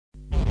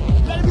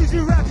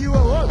you rap, you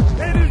are up.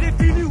 And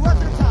if you knew at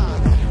the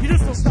time, you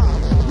just don't stop.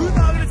 Who's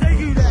not gonna take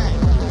you there?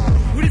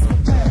 We just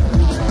don't care.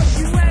 We're gonna rush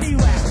you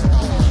anywhere.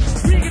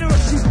 We're gonna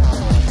rush you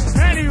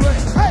anyway.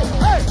 Hey,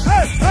 hey,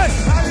 hey, hey.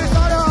 I just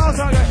thought I was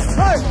talking.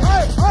 Hey,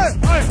 hey, hey,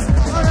 hey.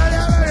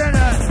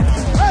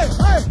 Hey,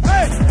 hey,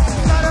 hey.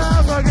 Thought I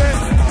was talking.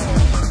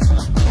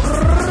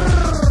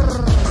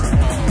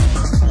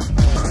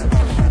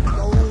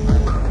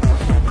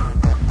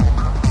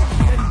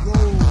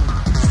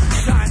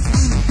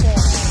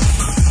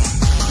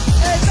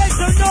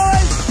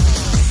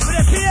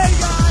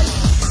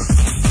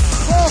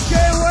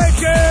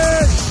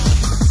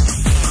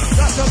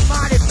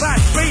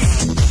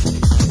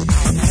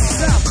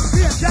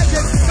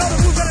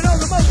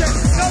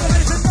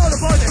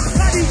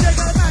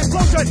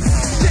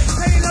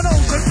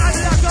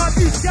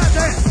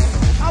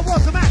 I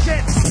want some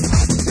action.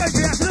 Take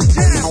me out to the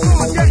jam.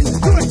 Come on, get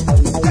to it.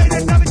 They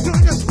didn't have it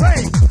doing this way.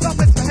 Don't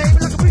misbehave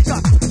like a preacher.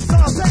 So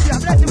I'll tell you,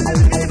 I'm letting you live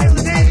in the name of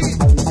the name.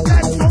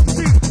 Let's don't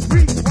see.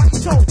 Read what you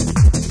told.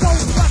 Don't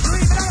fuck me,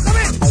 but I'll come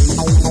in.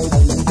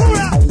 Pull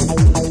it out.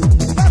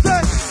 That's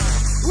it.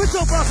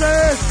 Whistle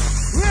buses.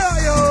 Where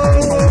are you?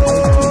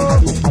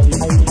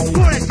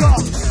 Pull it, go.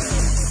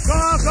 Go,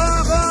 go,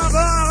 go,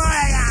 go.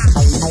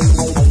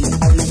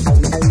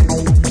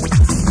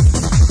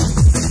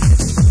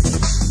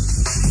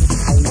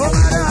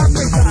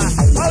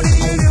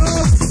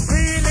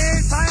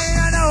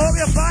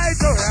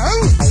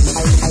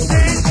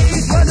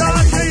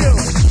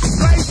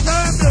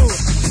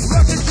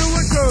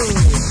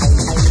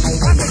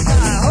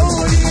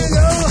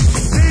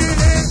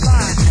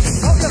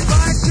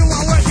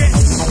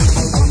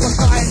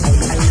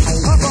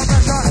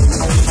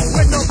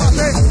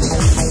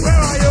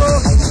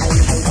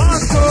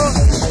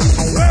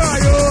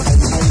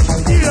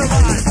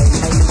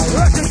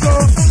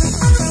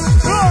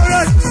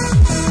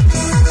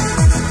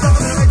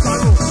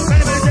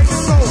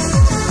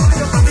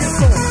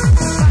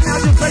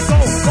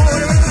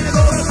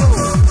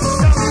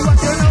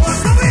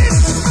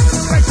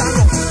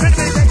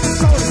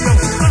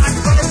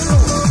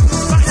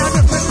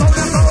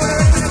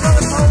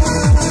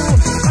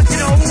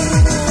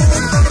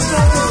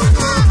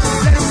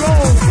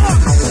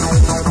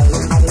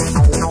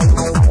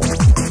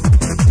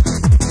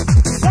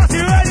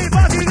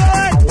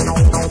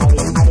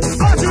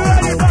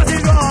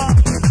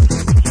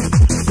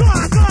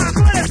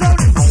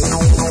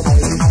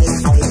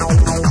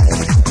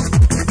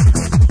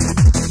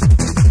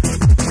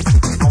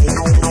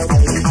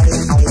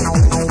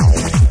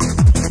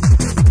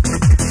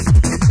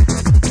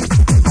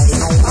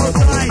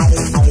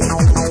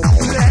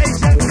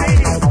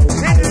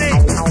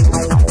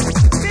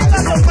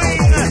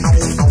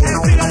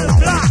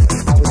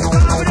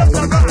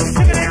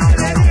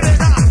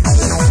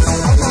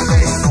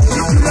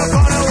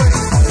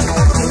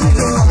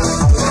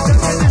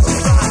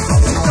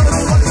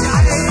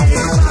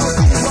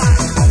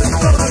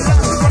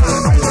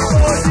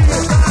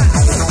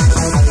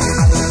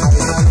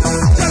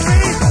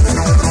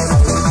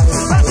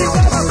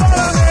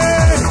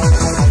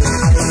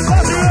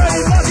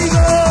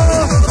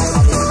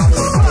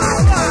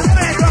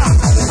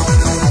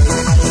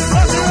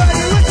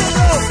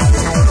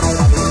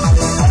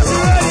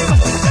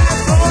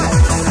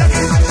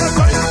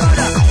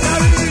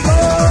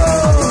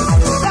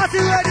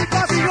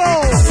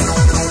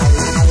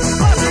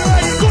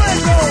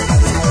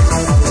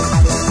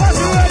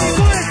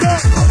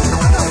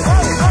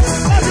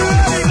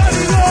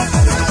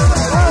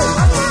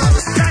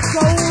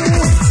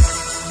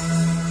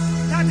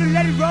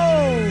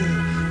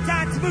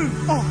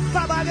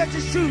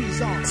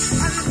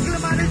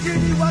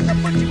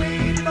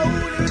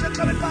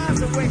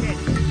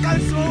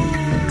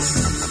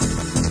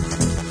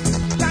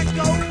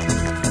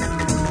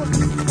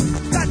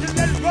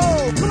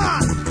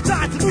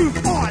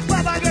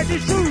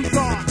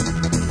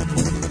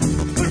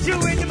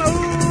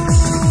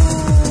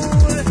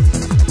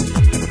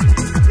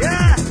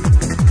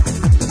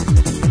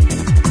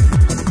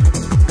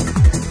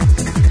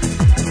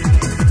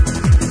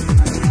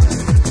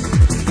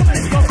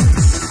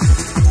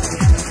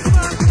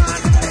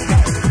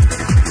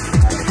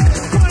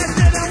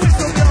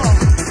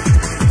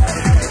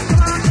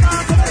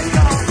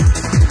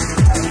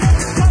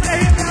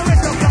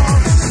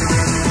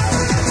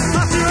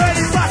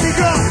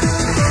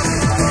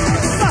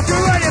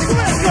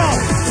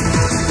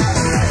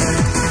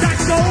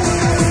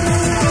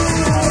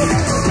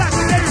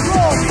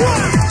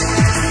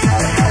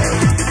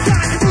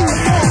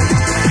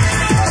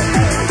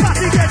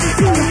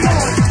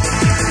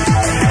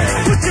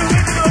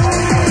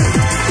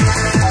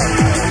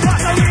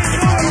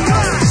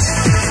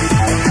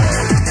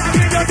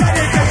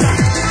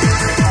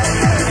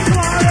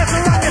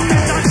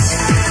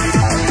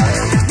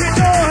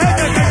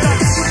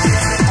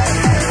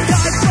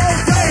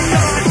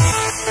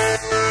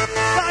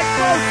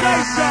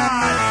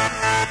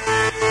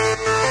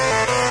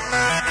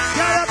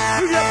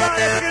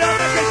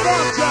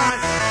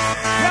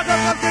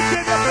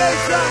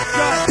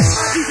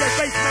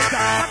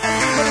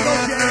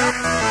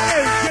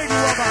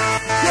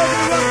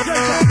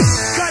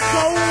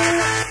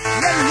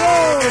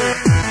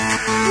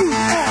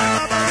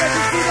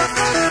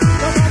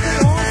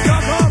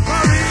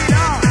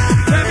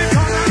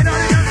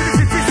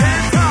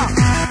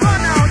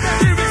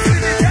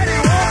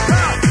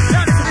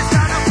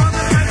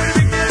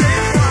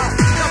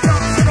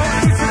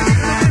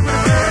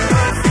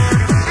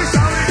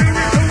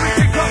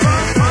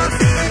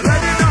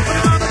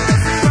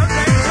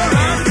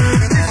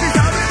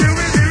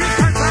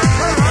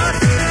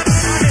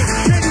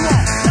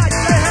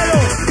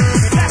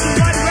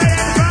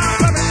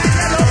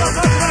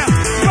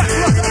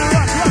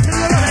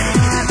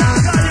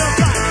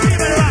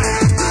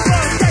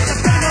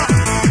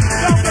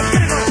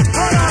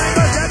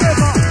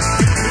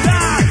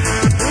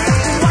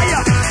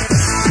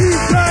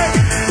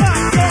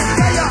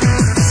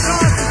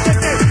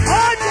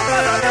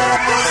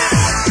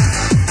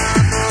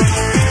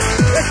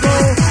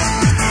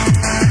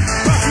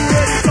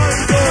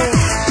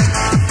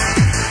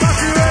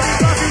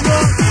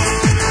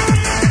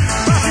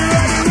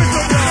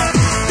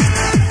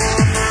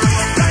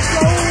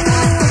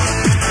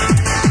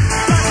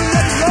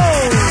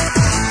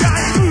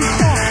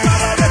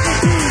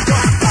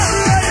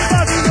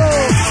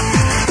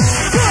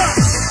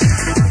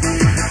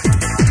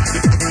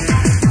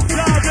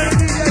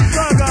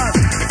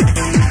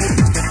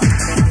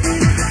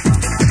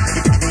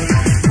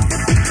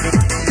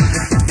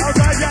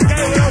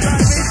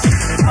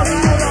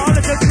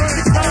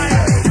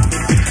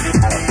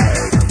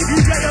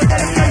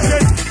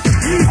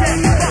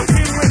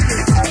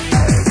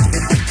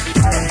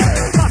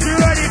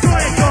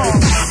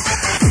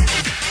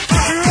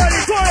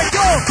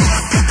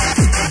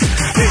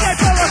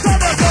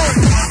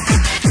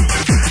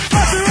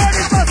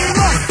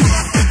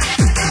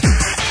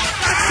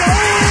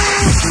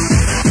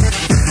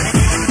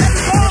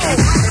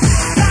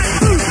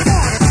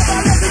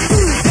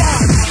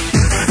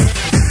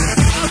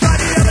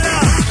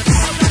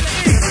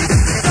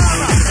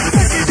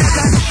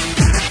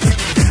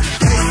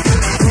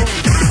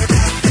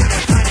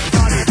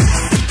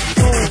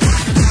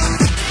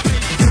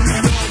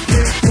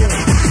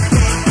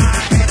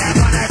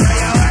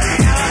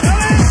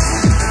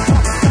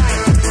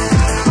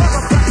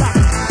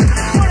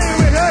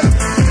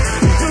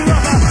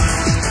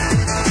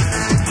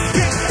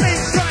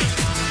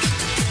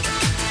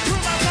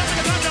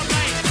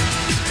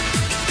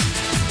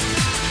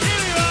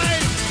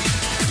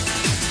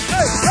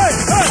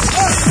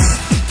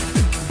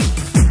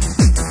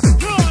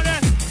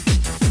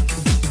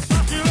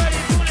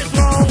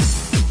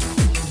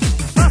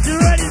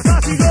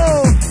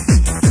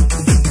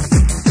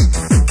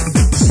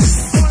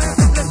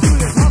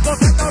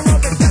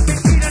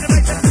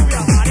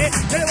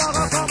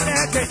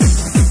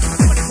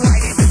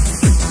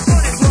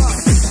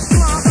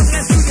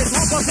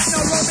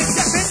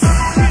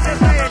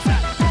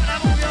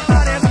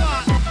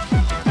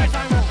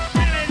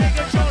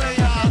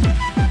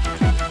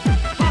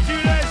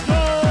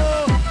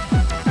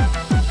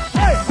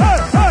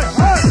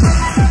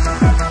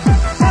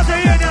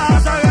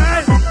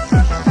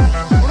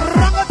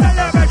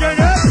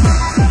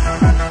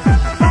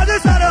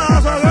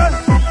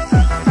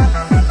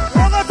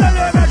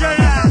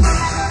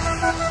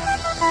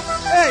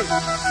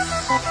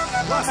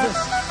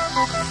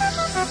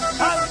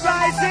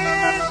 Uprising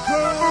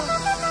crew,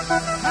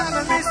 I'm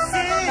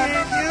missing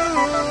you.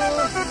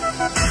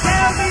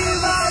 Tell me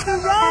why the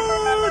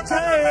road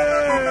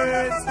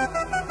turns.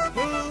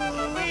 Ooh,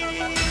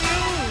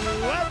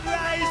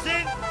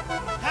 uprising,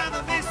 I'm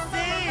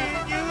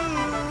missing you.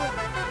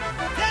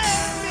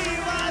 Tell me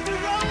why the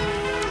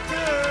road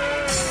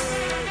turns.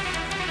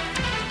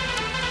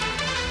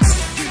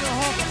 You know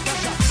how much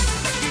pressure,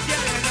 let's keep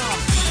getting enough.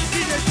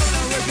 DJ's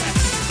gonna work it.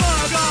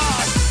 Oh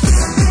God.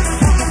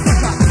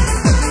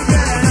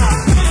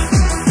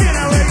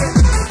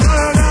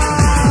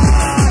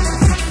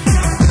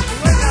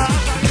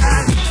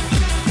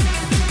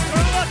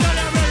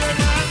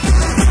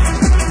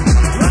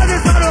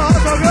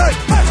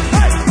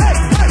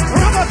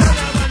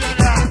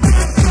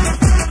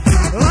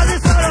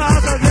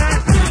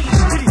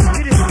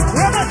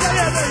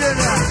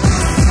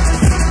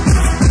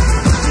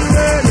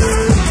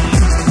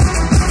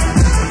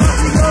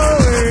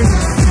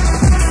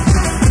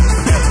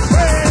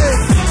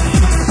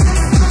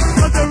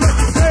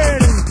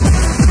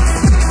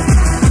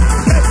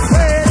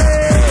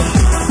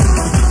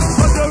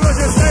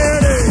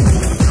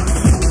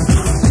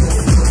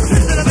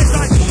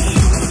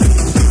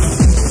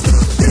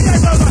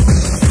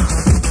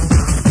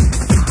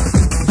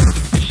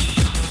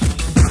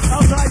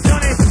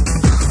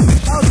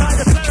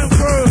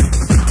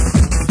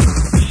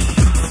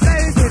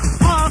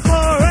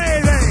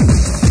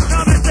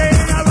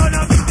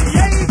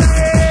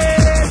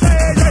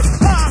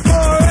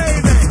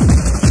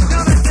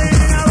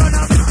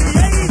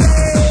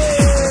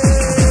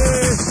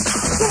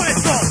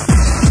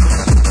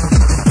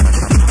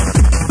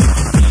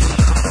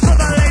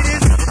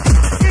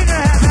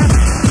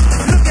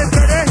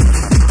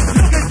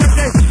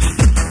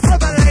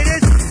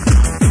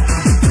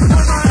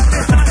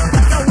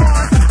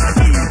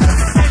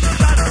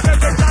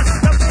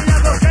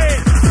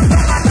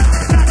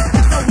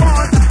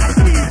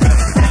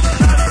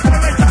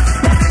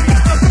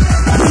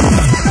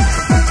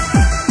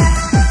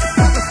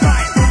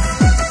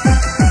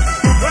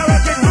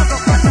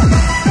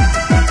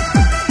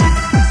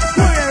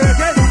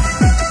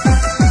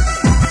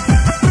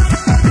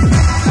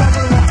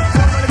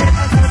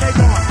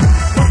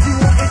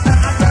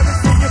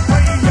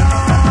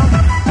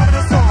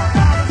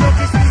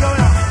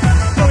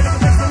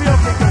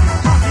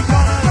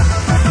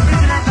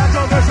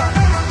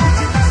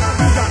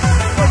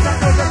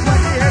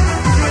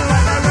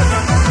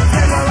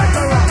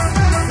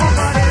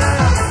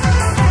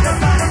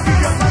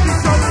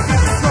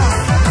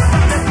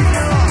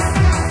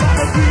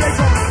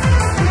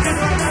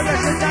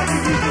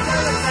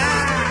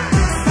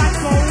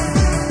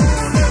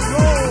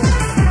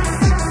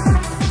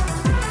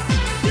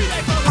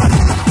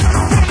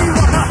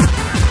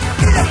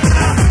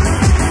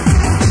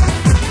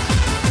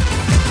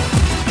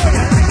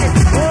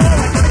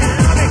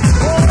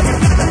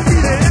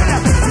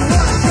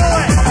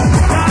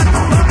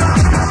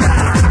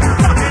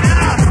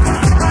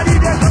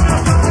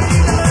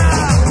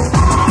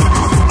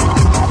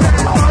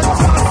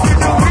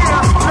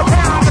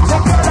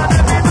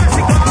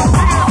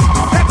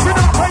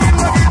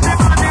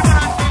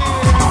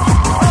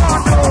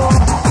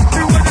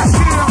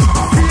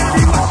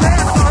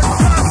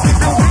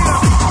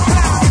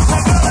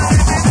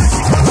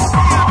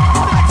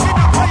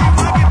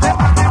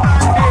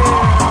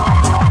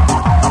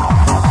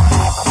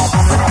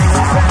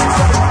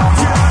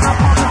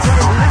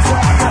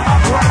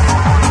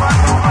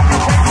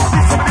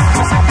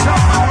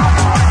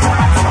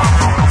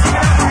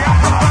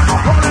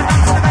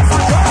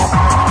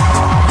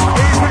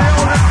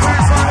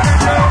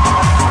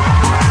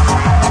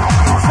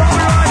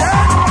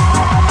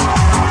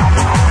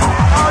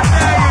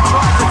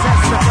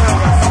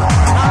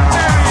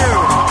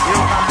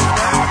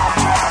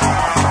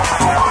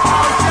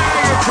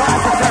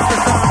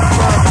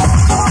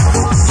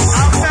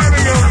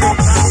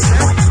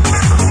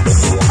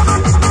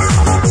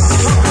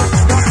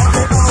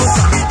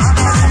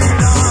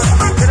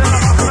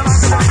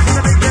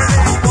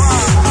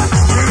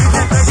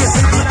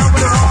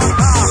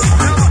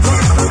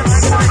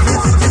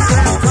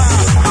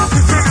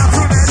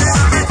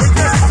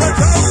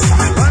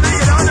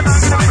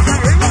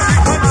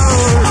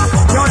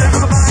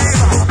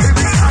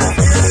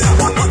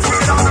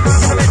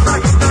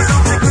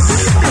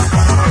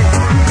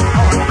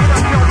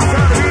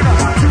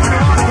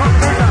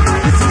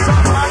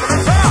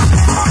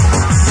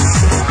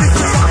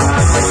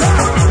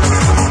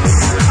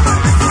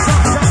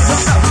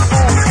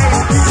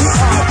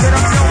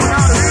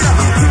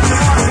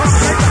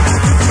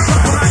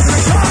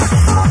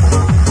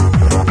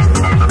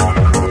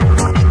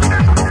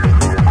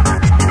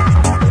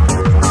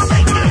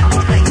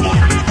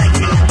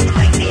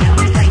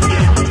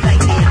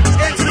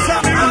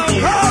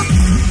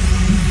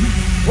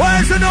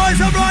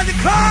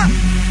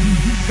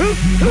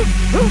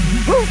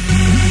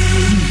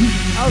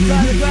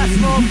 Outside the glass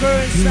smoker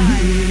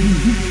inside.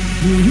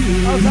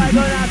 Outside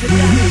going out to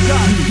Danny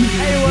Shot.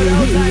 Anyone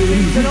outside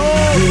beats and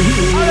all.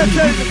 I'll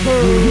turn the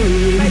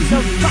crew. Make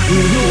some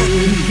fucking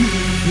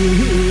noise.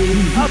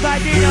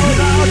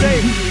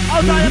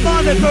 Outside the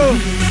Barnsley crew.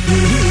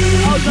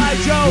 Outside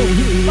Joe,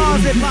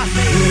 Barnsley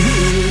Posse.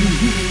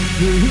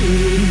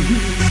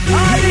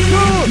 Heidi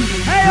crew,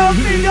 hey up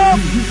me dog.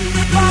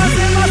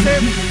 Barnsley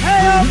massive,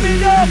 hey up me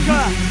dog.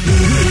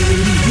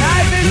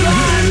 Life is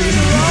winding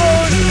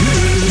road.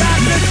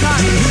 That's the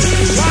time.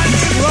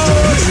 Winding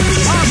road.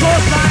 Marco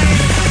sign.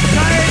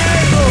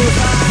 Shining road.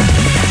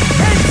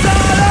 It's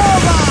all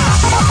over.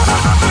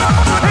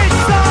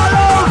 It's all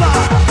over.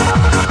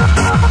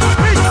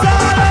 It's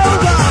all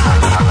over.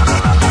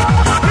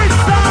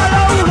 It's all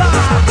over.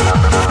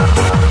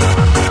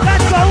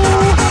 Let's go.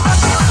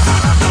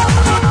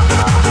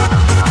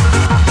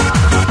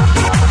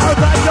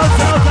 Outside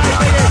Johnson, outside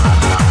Biggins.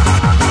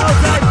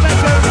 Outside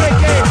Becker,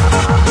 Ricky.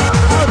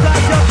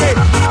 Outside Jockey.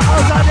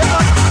 Outside the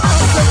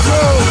Upton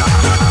crew.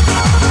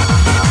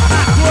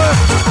 Backward.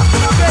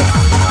 Big.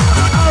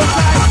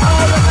 Outside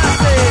all the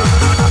masses.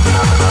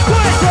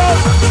 Push up.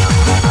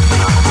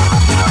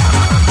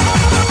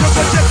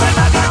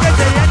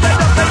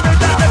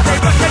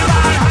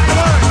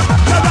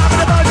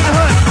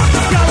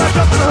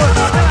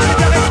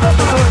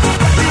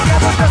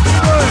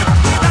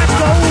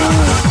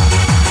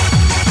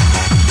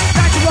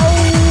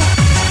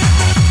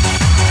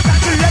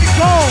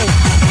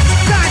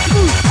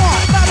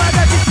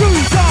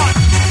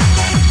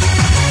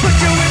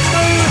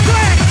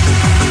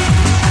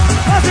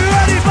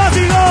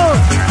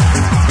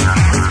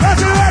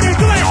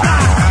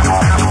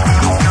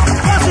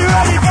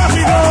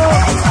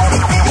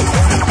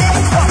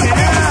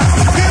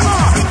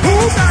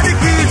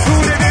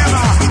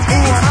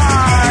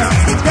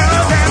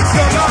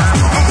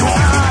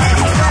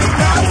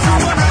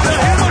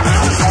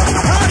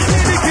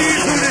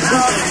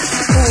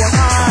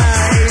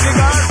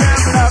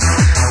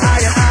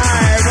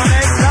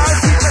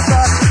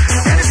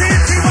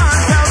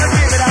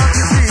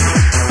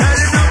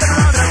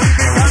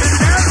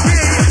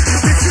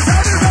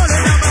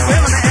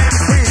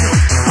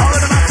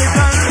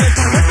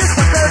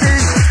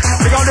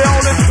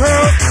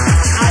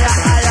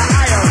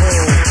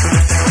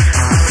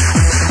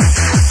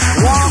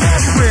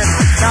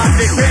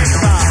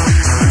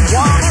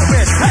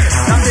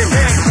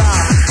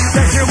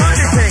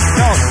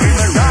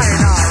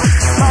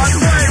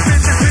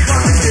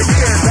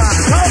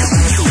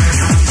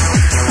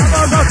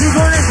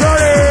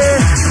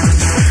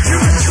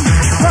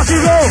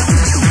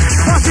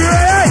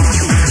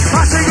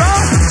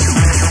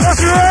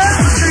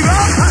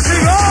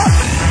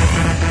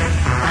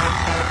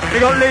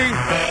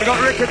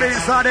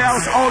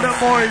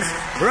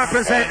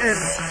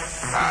 Representing.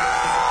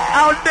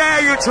 How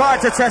dare you try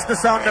to test the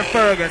sound of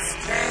Fergus?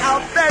 How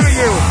dare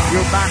you,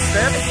 you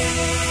bastard!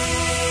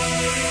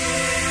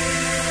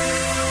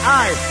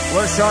 I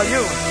will show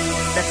you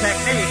the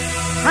technique.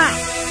 Ha!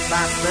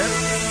 Bastard.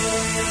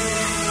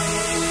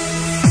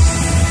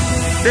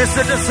 This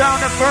is the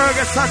sound of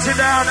Fergus touching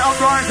down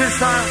Uprising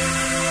style.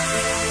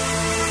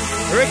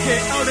 Ricky,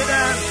 hold it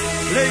down.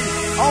 Lee,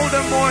 hold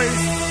them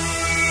boys.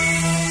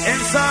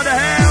 Inside the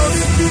house.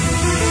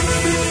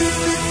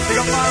 We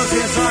got Miles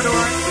inside,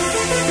 alright?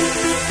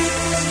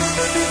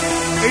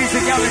 Easy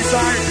go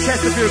inside,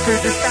 Chesterfield crew,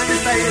 just stand and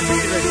stay here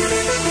quickly.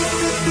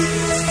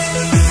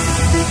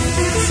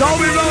 So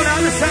we roll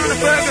out the sound of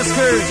Fergus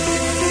crew.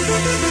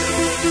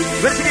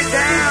 Let's get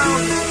down,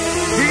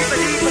 deeper,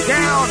 deeper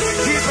down,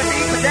 deeper,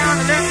 deeper down,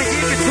 and let me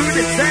give you to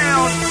the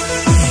sound.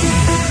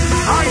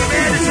 Are you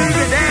ready to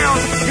get down?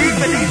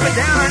 Deeper, deeper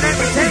down, and let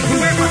me take you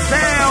with my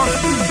sound.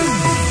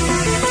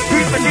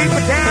 Deeper,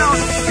 deeper down,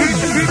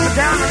 deeper, deeper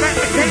down, and let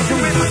me take you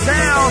with my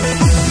sound.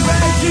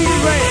 You ready to the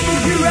red,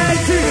 you ready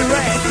to the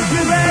red,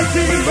 you ready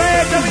to the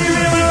red, don't you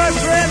really want to run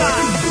forever?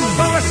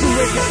 Don't rush too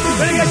wicked,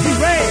 better get too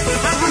red.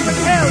 I'm off the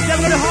tail,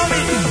 never gonna hold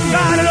me,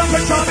 God, I don't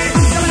control me.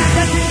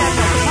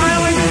 I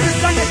always do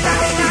this,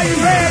 understand it, now you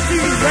ready to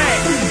the red,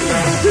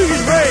 to the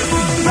red,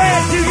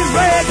 red to the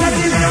red, don't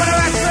you really want to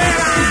run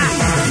forever?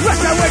 Rush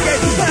that wicked,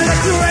 gonna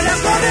let you red,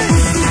 I'm coming.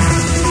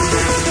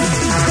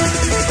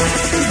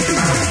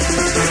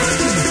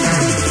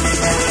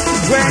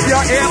 When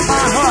you're in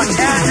my heart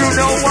and you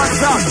know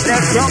what's up, let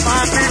your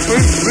mind be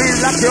free,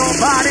 relax your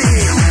body.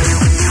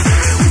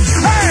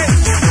 Hey!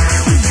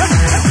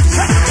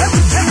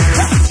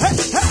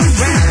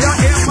 When you're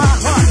in my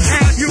heart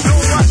and you know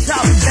what's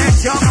up, let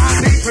your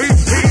mind be free,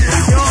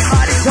 relax your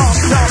body. Jump,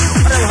 jump,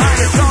 a little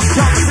higher, jump,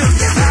 jump, till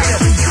you get higher,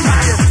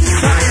 higher,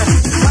 higher,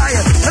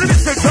 higher. Let me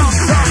say jump,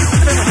 jump,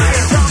 a little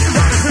higher, jump,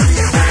 jump, till you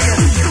get higher,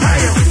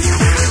 higher.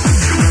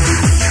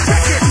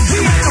 Check it, we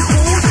ain't no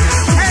fools,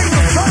 ain't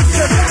no trust.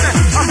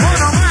 I'm on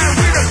our mind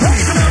with a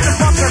crazy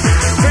motherfucker.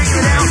 Bring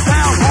it down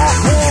south,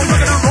 hardcore,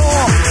 look at them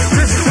all.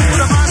 This is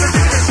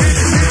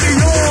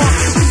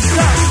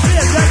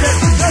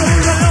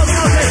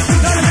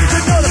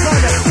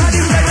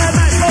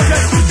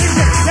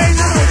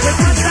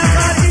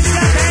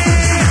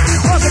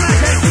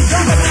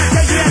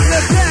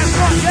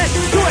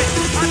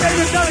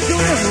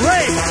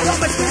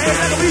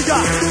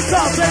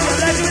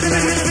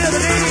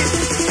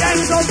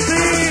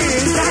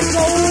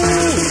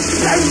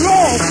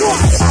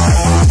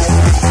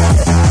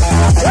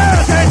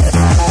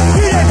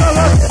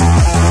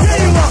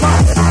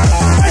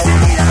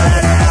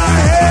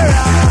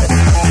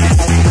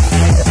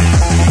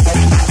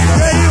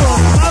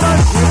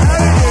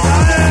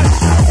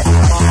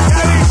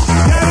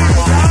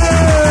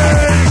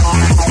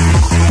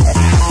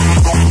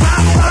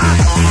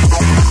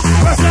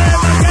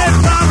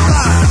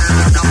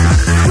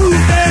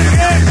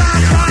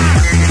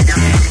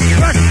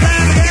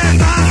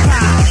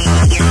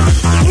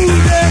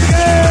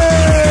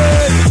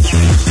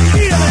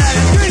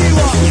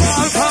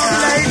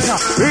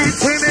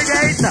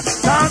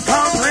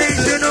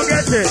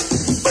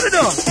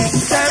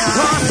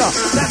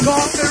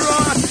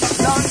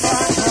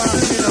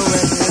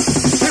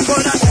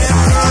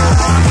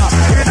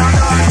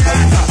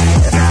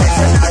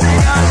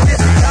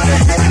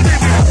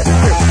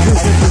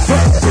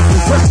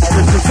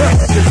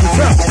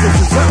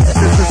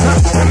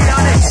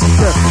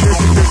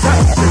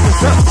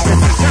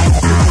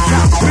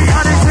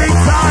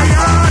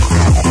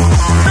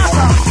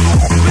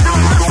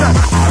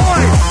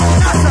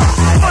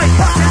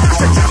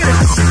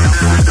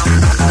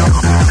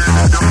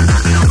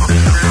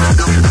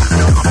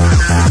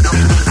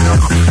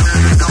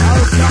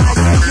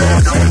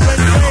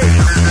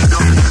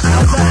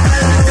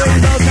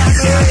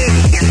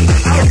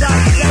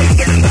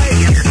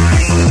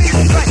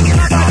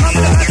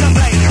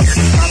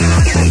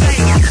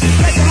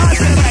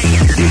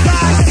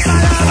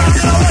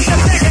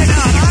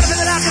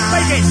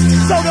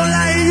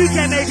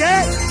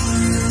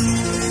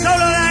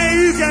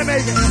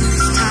make it.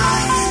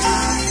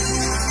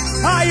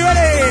 Are you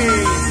ready?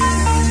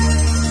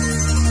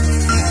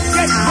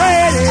 Get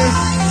ready.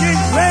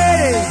 Get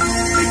ready.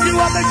 Pick you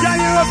up and jam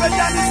you up and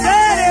down the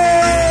steady.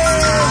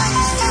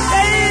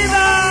 Day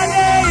by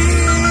day.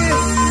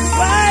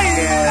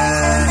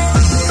 Waiting.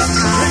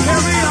 To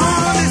carry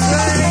on this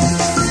way.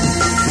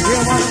 You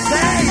want to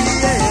say,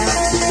 yeah.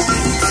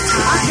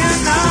 I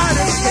cannot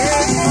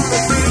escape from the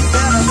things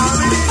that I've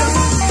already done.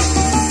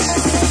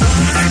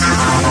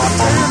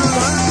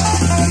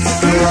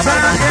 You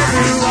found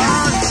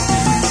everyone.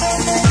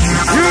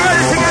 You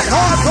ready to get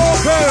hardcore,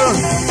 girl?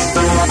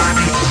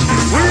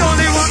 We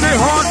only want the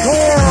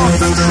hardcore.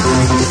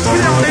 We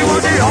only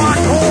want the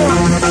hardcore.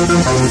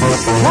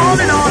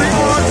 Holding on the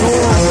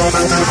hardcore.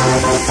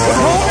 We're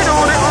holding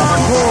on the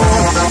hardcore.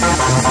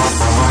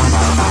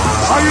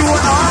 Are you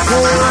an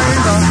hardcore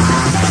raver?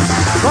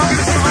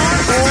 Rocking some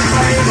hardcore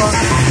flavor.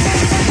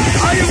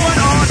 Are you an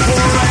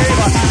hardcore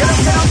raver? Get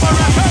up for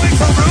a having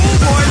some rude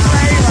boy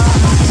flavor.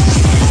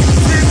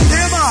 Sim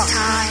dimmer.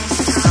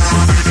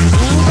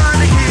 Who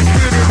gonna keep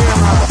you the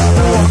dimmer?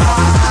 Oh,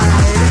 I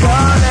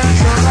gonna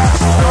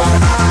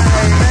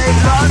make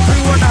love to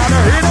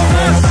another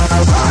hitter.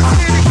 I'm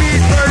in the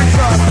keys very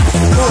tough.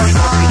 Oh,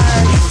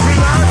 we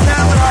gonna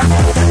tell us.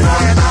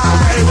 And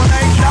I will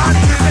make love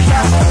to the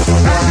top.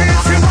 And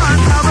it's you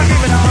want, I'ma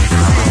give it up to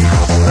see.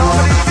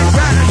 Nobody can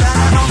tell us that,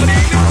 nobody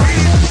can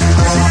see.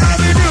 This is how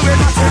we do it,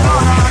 I say,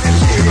 oh, hard and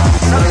see.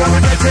 Now come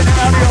and get in and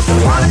out of the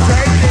one and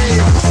take me.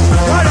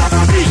 Right up,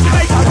 easy,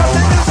 make up, and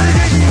then I'm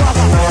gonna you up.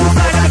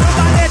 Side of the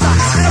later,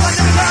 and I'm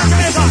gonna go to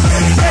later. Later,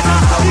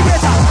 be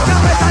better, now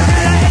better,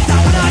 later,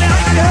 now they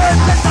have to hurt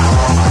better.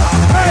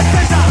 Hurt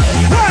better,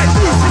 right,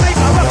 easy,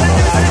 make up, and then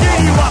I'm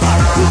gonna you up.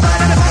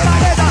 Side of the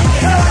later,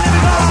 and I'm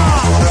gonna go.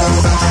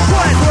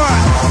 Boys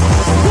work,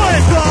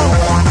 boys go,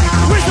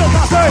 whistle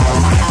buzzers,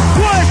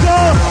 boys go,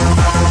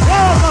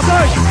 roll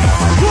buzzers,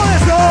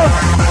 boys go,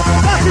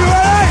 Bussy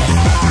right,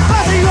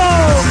 Bussy go.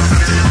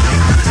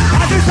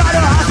 I just had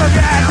a house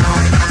again.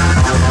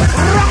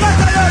 Rock it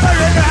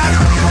again.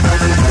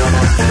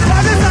 I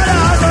just had a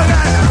house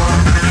again.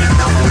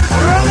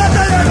 Rock it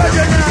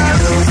again.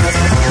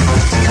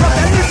 But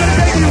then you can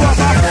take you up.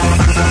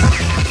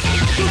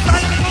 You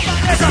can't go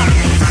back later.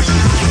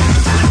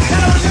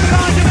 Tell us you're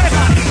going to make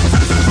it.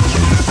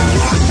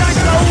 Thank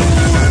you.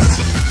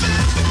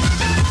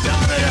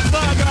 Down to the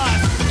burger.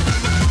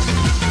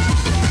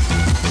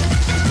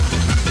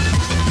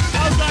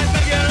 Outside,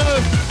 make it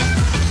loose.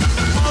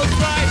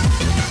 Outside.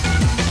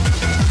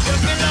 The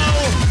below.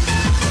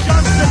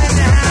 Johnson in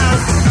the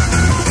house.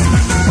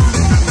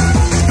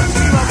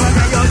 You are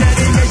working your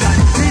dedication.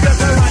 We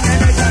just a one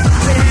nation.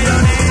 We hate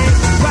on it.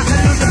 Rock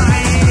and lose the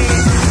mind.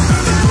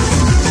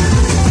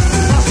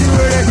 What's you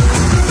ready?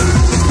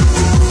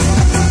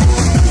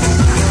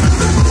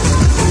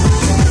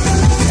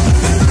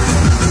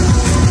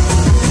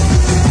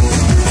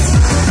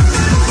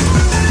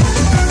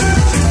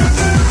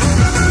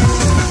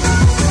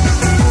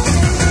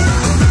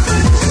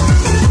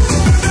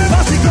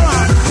 Bossy, go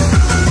on.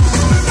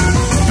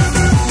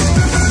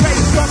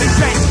 Straight, stop me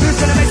straight. Who's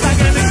gonna make that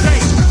gonna make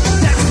straight?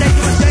 Never take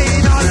you a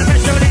stain. All the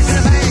pressure releasing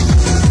the pain.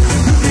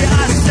 Who's the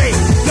out of state?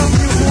 Don't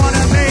you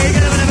wanna make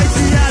it? I'm gonna make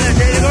reality.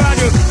 They go around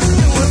you.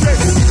 You will say,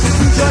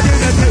 who's your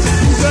unity?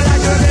 Who's your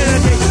like your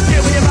ability?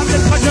 Here we have up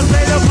this much of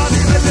play. No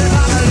party with the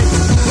family.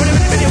 What a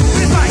minute,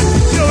 who's right?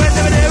 You're in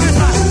the video, who's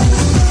right?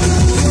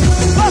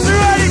 Bossy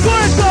ready, go,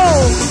 let's go!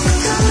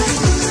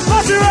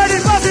 Bossy ready,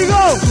 Bossy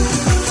go!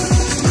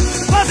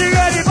 Bossy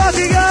ready,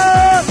 Bossy go!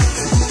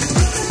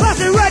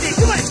 Bossy ready,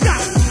 come on, let's go!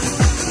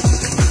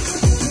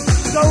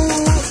 So,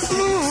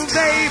 ooh,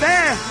 baby,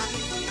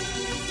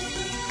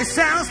 it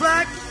sounds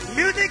like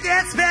music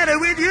gets better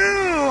with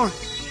you.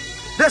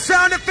 The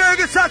sound of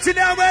Fergus touching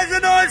down, where's the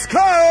noise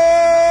core?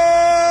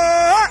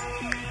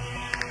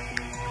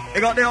 You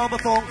got the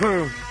Overthorn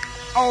crew,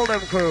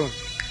 Oldham crew,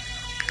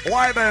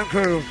 Wyburn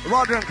crew,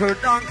 Rotherham crew,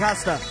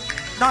 Doncaster,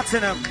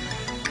 Nottingham,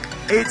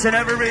 each and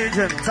every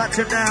region,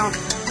 touching down,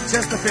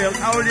 Chesterfield,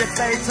 hold your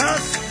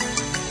status,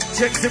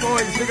 chicks and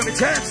boys, pick up your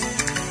chest.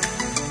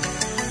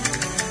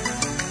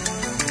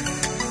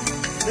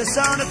 The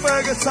sound of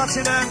Fergus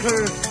touching down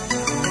crew,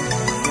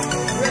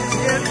 ready to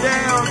get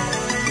down,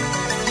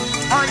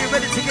 are you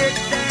ready to get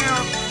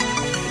down?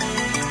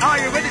 Are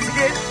you ready to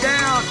get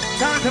down?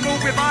 Time to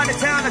move your body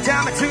down and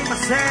jam it to my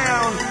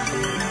sound.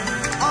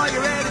 Are you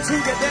ready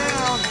to get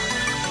down?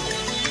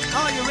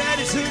 Are you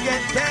ready to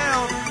get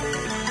down?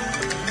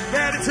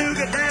 Ready to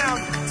get down.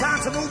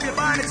 Time to move your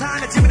body,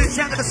 time to jam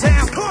it to the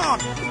sound. Come on!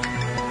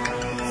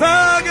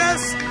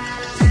 Fergus!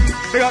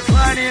 We got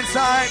Kleiny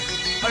inside.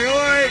 Are you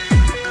alright?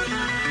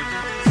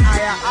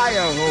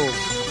 Aya-aya-ho.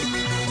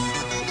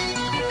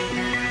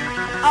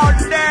 How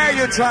dare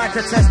you try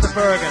to test the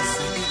Fergus?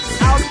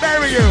 I'll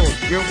bury you,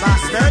 you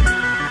bastard.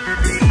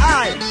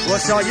 I will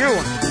show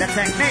you the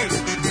technique.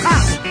 Ha,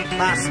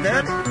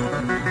 bastard.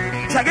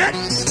 Check it.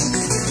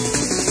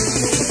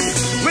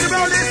 With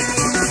about this.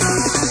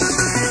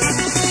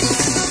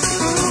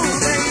 Ooh,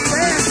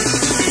 baby.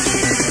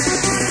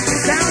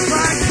 Sounds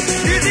like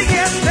music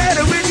gets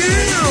better with you.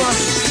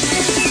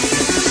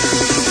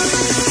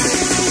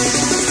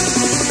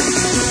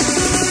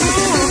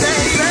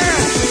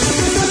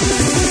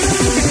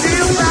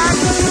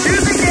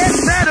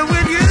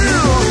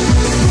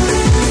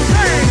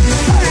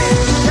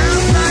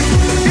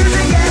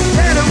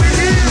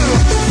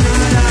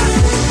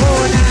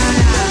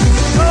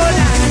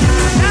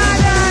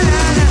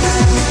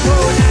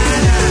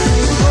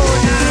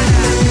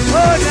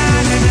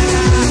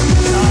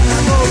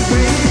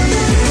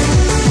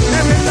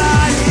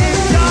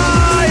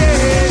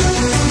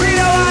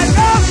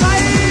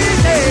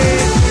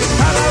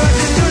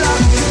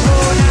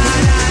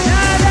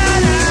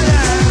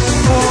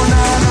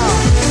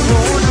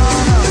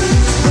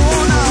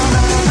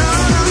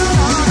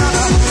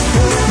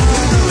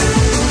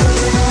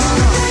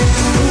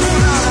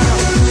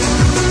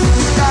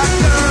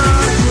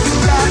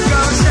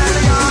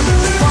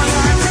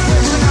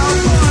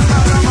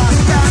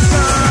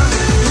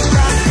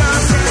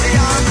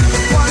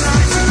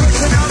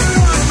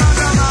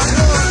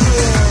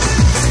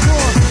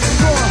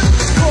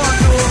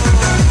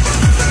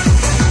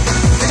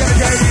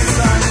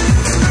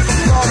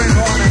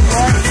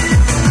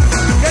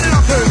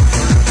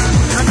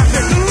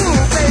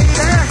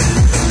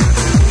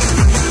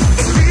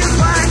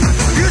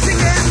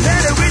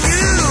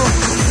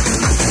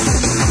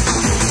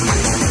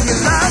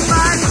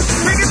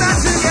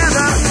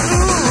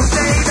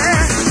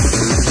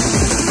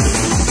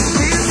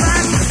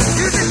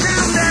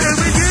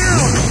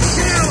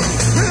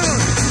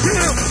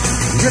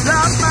 your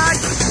love back,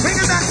 bring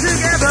it back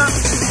together.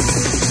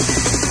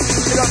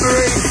 We got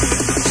Marie,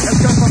 let's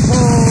go for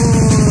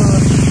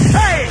Paul.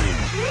 Hey!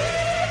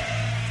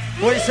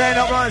 What are you saying,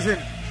 Uprising?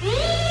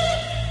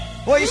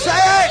 What are you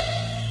saying?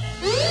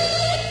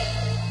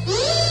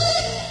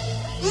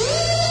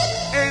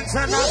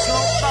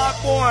 International Star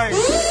Boy,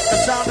 the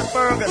sound of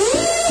Fergus.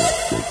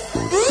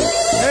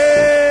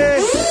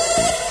 Hey!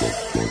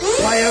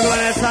 Why you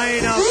gonna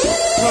sign up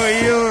for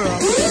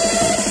Europe?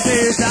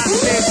 This and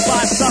this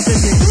bad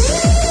strategy.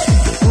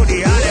 For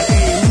the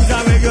enemy, who's a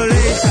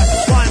regulation?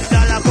 $1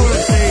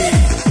 currency.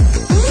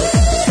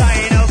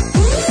 Sign up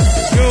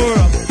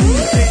Europe.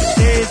 Who's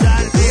this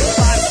and this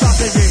bad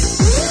strategy?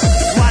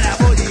 What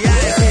about the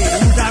enemy?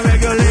 Who's a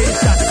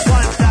regulation?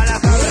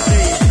 $1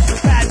 currency.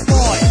 Bad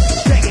boy,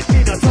 take it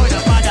in a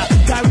toilet, mother.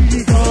 That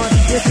really good.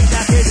 You think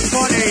that it's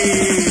funny?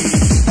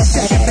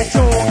 Take it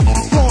petrol.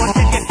 Don't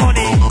take it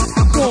funny.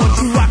 Don't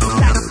you act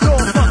like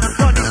don't fuck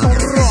funny for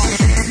rock.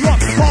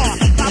 Rock bar.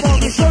 I'm on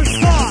the show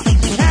star.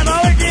 Ever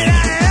wicked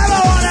and ever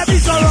wanna be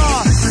so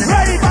raw.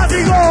 Ready,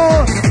 Bossy, go.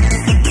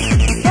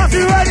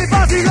 Bossy, ready,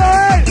 Bossy, go.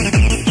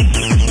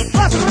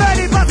 Bossy,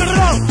 ready, Bossy,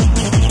 rock.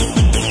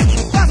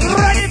 Bossy,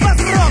 ready,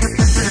 Bossy, rock.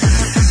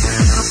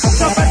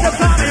 So better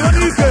call me when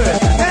you good.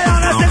 Head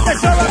on a tip,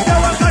 show up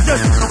your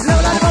unconscious.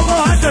 Level at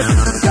 400.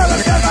 Show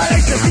up your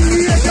violation.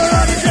 See your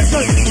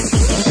organization.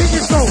 In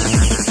your soul.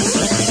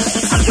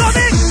 I'm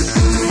coming.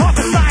 Off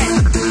the side.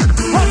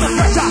 Off the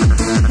pressure.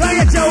 Try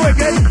get your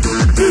wicked.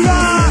 Do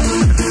not.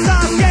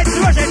 Stop getting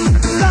rushing.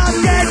 Stop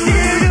getting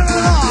in the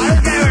law.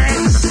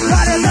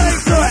 Try to tell it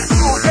to it.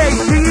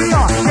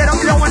 APR. Get up,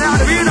 you don't want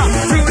out of here.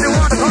 See when you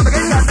want to come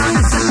against that. Now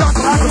this is John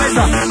from Alchemist.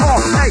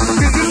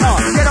 APR.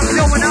 Get up, you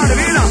don't want out of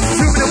here.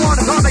 See when you want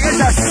to come against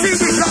that. See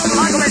me John from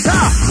Alchemist.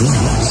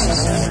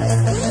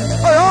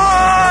 Oi,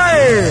 oi!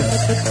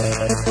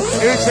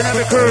 Each and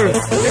every crew.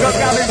 You got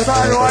Gavin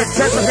Thyroid,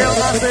 Chesterfield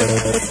Massive.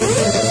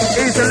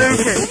 Easy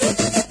Lucas.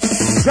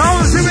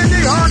 Jonesy with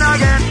the horn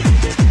again.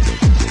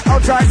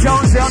 Outside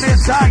Jonesy on the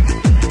attack.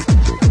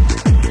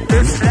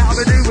 Listen, how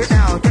we do it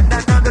now. Get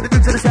that down to the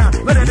beat to the sound.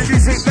 Better than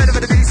music, better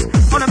than the beast.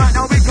 On the mic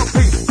now we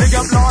compete. Big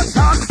up Lord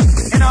Talk.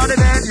 In order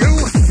than you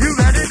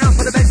ready enough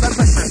for the baseline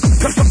question.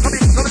 Come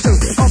in, number two.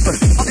 Open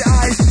up your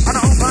eyes and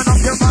open up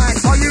your mind.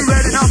 Are you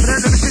ready now for the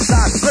machine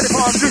side? Ready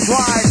for them to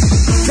try.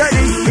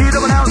 Ready,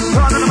 either one else.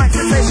 Turn on the mic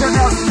sensation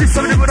now. Do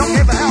something we don't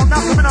give a hell. Now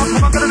coming on,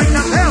 come on, gonna ring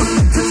that bell.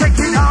 So take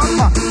it down,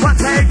 one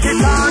take it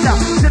down now.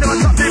 Cinema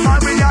top me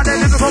mind, we are the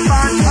Liverpool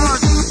band on.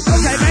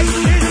 Okay, mate,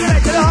 here's the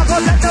to the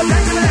hardcore, let no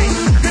take the lane.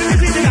 To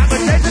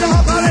the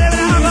hop of it,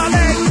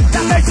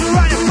 that makes you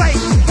run your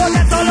face. But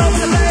that's all over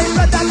the place.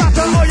 But that's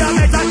after all your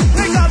mates.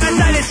 Pick up and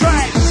let it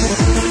straight.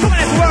 Come on,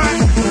 let's work.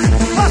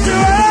 Bossy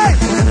ready.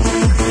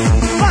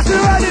 Bossy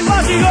ready,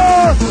 Bossy go.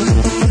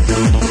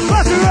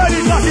 Bossy ready,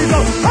 Bossy go.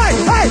 Hey,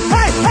 hey,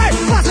 hey, hey.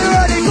 Bossy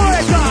ready, go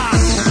and start.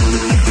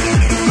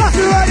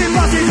 Bossy ready,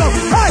 Bossy go.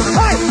 Hey,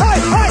 hey, hey,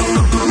 hey.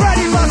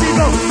 Ready, Bossy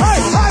go. Hey,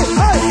 hey,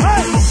 hey,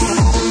 hey.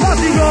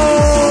 Bossy go.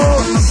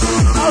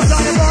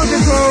 Outside the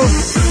mountain crew.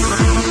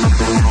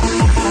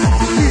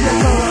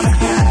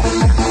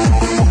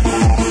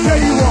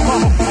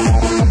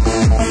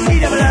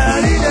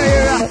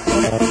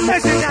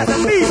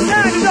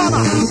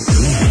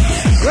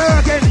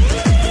 Working,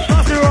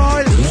 Bossy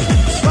Roy,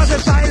 Bossy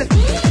style,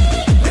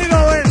 we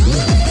going.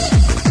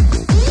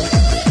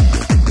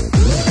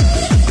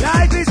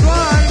 Life is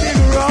one big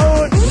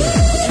road,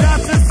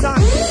 lots of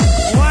sun,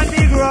 one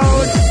big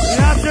road,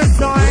 lots of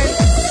sun,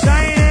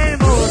 shining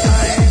more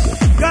time.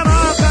 Come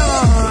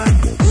on,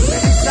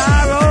 many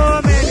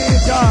sorrow, many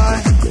joy.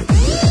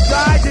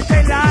 Try to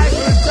take life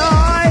for a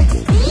toy,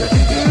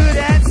 something good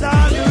and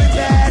some doing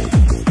bad.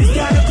 It's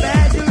kind of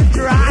bad to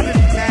drive it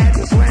mad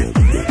when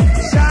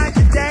shine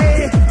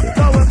today,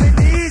 go with my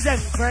knees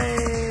and pray.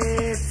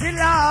 Dear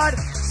Lord,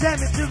 send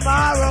me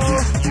tomorrow.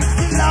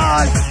 Dear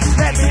Lord,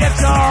 let me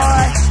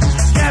enjoy.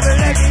 Never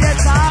let me get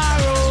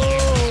sorrow.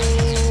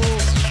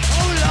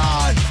 Oh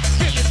Lord,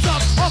 give me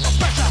some over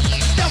pressure.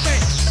 Tell me,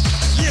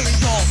 here we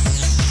go.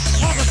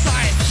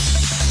 Homicide,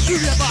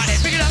 move your body,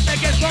 pick it up and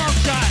get wrong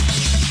shot.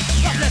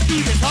 Come, let's do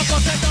this. Hop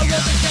on, set the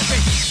rope and step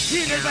it.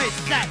 Heal the bass,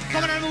 that.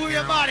 Come on and move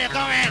your body,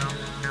 come in.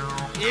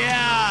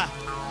 Yeah.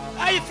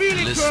 How you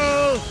feeling,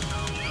 bro?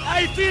 How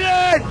you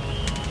feeling?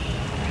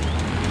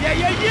 Yeah,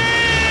 yeah,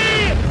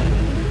 yeah!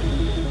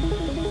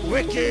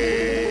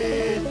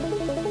 Wicked!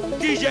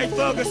 DJ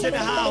Fergus in the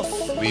house.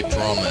 We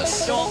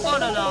promise. Don't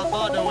honor that,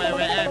 by the way,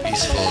 we're empty.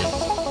 Peaceful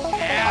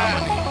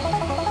harmony.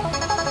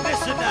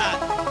 Listen that.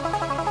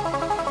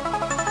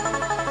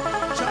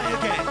 Try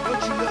again.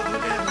 Don't you love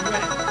it every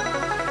way?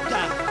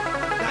 Down.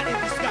 Not in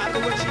the sky,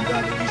 but what you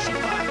love it, you should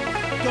find.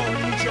 Don't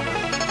lose your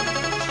mind.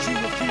 She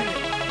will feel it.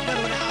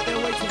 Never know how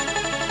they're waiting.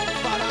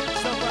 Find out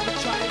yourself, brother.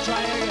 Try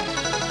again.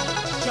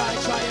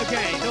 Try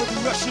again. Don't be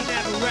rushing,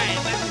 never rain.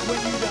 Maybe when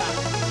you die.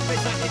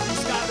 Face like in the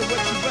sky, but what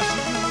you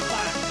rushing, you will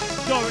find.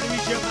 Don't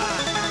lose your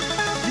mind.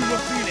 You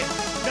will feel it.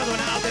 Another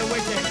one out there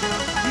waiting.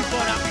 You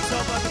thought out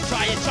yourself, brother.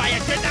 Try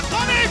again. They're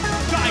coming.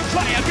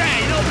 Try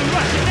again. Don't be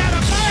rushing,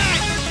 never rain.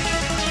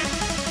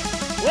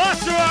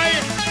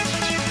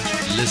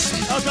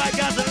 listen. Outside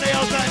Gaz and Lee,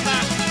 outside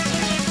Matt.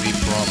 We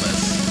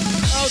promise.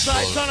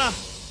 Outside Connor.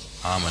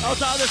 Harmony.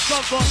 Outside the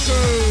Scotland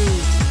crew.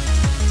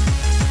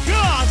 Go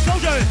on,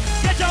 soldiers,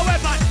 get your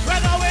weapon.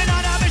 We're going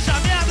on a mission.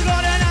 We have to go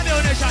on an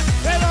ammunition.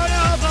 We're going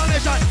on a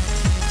mission.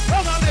 We're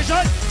on a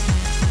mission.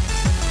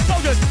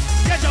 Soldiers,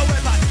 get your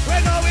weapon.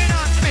 We're going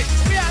on a mission.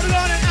 We have to go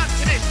on an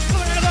ammunition.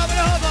 We're going to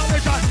go on a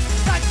mission.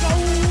 Let's go.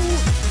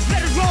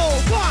 Let it roll.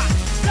 One.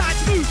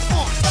 Let's move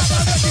on.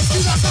 To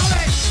the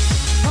college.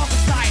 Pump the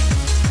sight.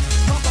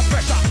 Pump the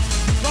pressure.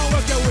 Don't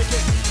work your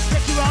wicked.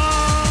 Get you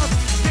up.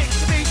 Kick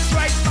the beat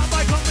straight. My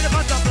boy, come with a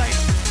bunch of blade.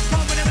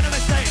 Come with him in a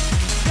mistake.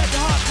 Get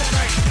your heart to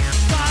break.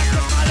 Start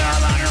from my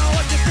love. I know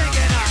what you're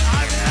thinking of.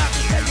 I'm gonna have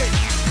to take it.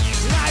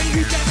 Now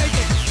you can make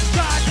it.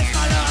 Start from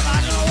my love. I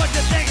know what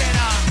you're thinking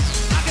of.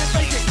 I can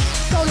take it.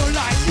 Solo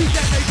line. You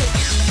can make it.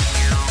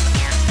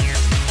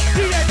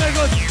 You can make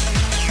it.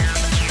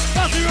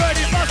 Bossy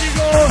ready. Bossy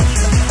go.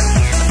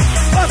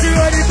 Bossy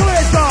ready. Do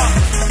it, star.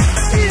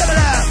 He did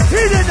that.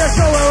 He did the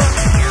show.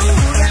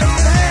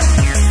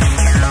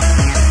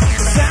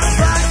 Sounds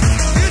like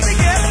music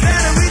gets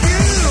better with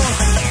you.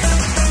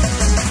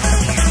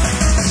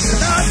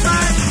 Last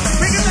night,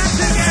 bring it back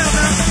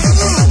together.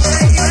 Last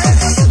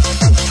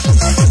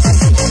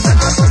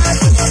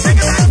night, bring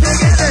it back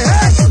together.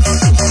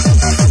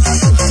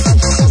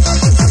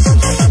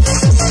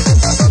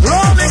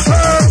 Rolling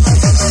curve.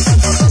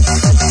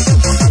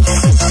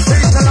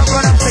 Please tell them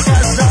what I think I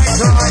started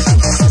tonight.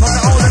 From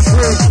the older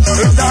crew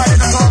who died in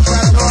the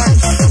contract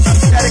noise.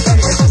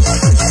 Dedicated.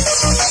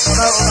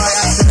 No, my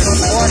accident.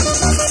 One.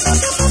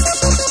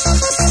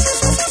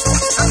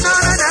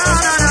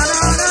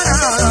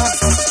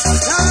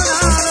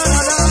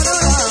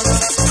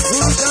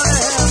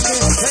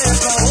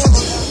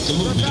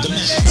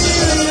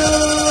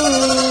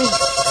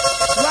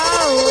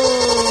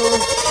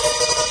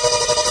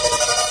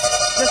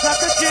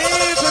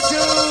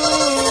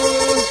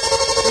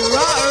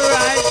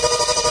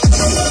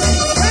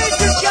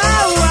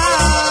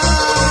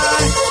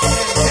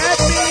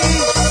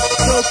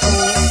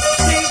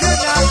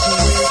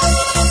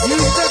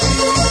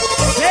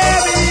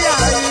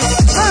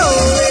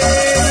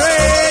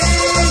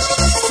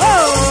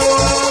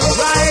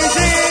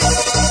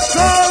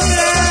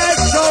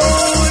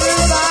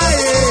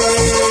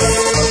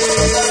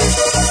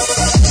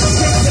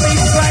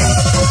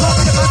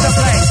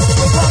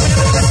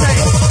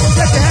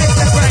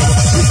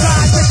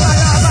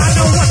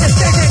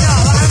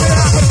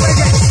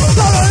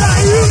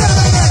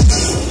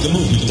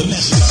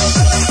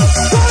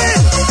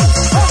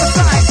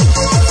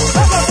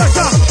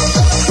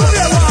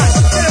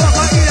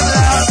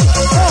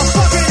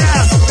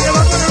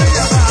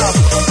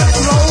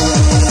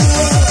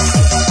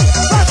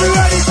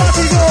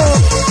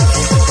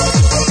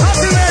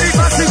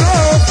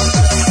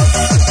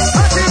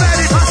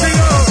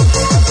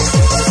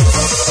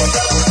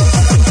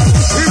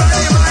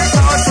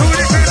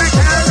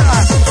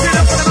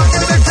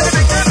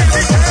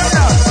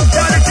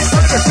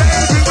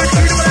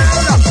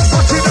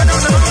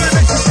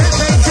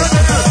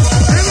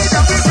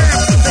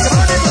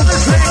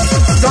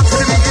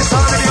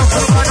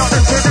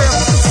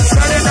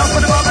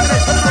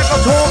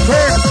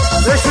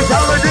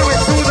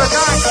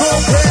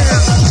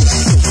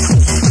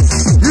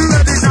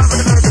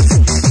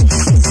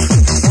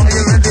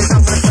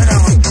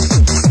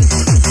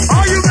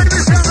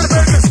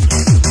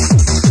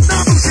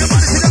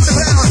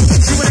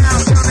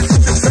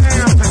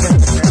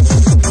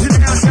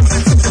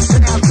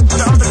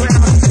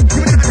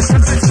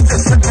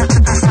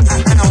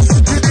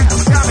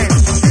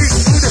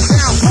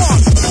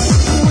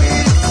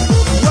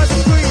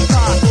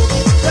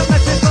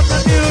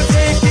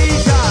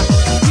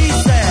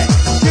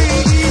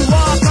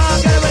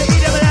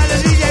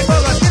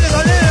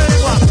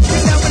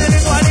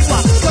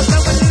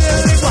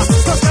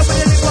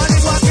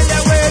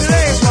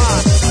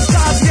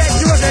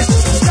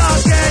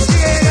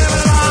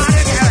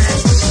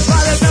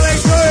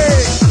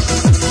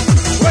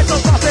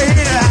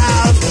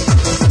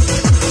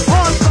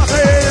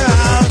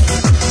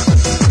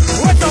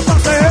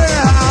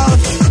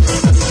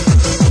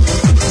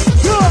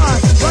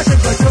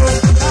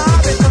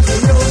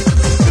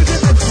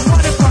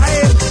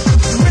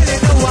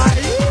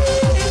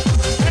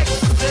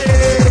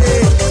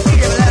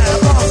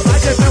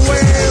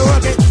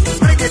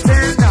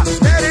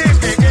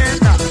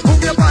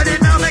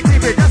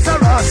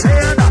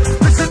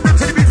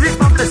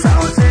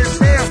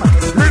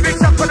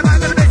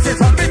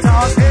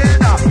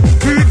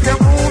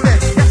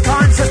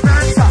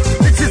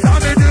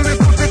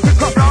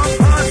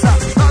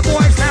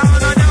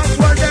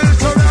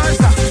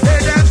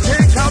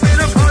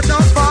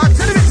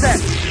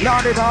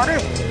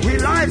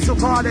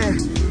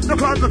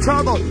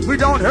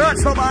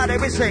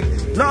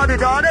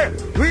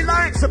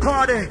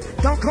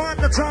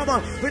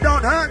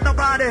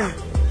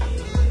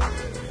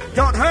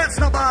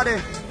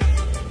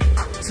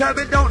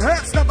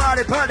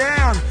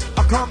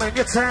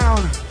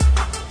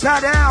 Bow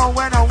down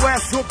when I'm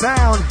westward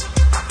bound.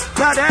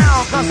 Bow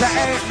down, cause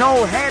there ain't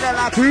no hater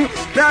like we.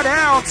 Bow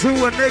down to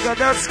a nigga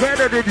that's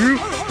greater than you.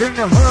 Bring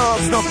the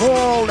herbs, the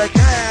bull, the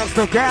gas,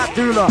 the gap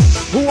dealer.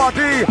 Who are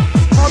the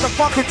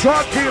motherfucking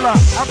drug dealer?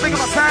 I'm thinking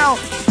myself,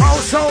 oh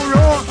so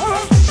raw.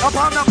 Up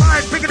on the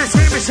mic, thinking to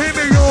see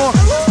me, yo.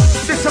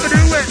 This how we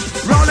do it,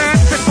 rolling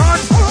the fun.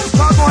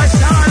 Bad boy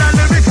style and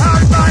lyrical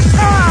band.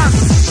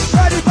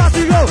 Ready,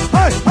 party, go.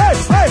 Hey, hey,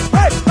 hey,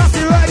 hey.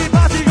 Party ready,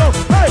 party, go.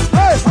 Hey,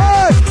 hey,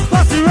 hey.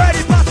 Party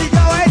ready, party,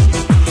 go. Hey.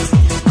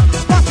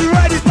 Party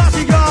ready,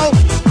 party, go.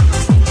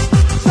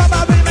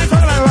 Somebody bring me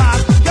some rock.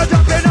 You're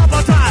jumping up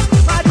on time.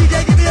 My DJ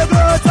give me a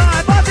good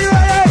time. Party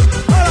ready.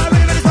 Somebody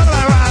bring me some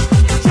rock.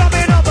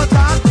 Jumping up on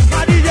time.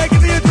 My DJ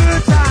give me a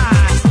good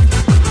time.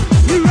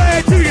 You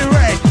ready to get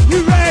ready? You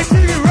ready to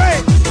get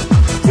ready?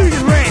 To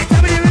get ready.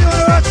 Tell me you really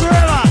wanna rush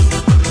forever.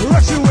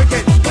 Rush you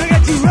wicked. Gonna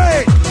get you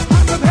ready.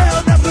 I'm from hell,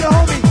 that's with a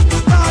homie.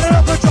 Not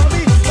enough control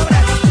me. Some of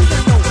that you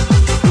can know.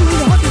 You need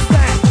to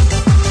understand.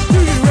 To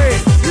get ready.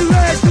 You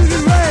ready to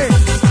get ready?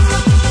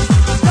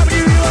 Tell me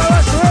you really wanna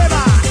rush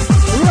forever.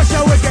 Rush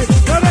you wicked.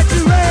 Gonna get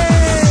you ready.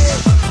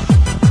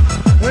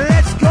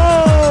 Let's go.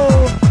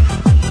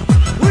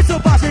 Whistle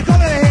bossy,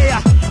 come in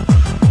here.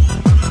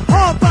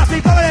 Horn bossy,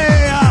 come in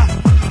here.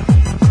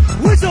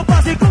 Whistle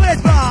bossy, come in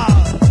here.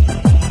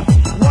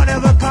 One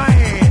of a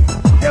kind.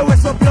 The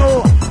whistle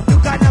blow. You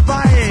gotta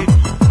buy it.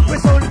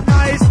 Whistle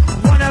nice.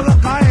 One of a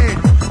kind.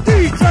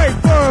 DJ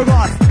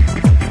Fergus.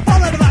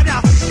 Follow the man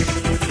now.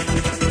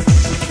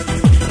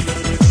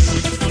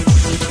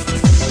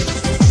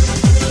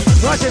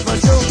 Rushing for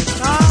you.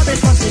 I'll be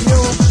fucking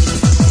you.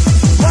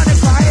 Wanna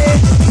buy it?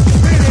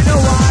 Really know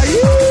why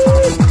you.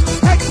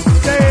 Hey,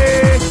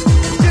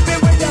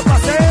 shipping with your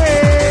bossy.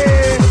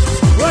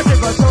 Rushing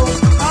for you.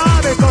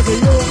 I'll be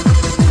fucking you.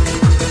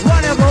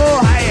 Wanna go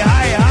high,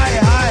 high, high,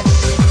 high.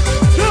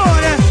 Go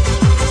on it.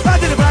 Back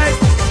to the place.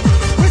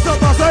 Whistle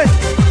bossy.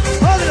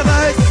 Hold to the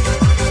place.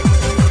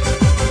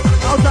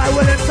 Outside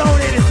with it,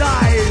 zone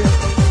inside.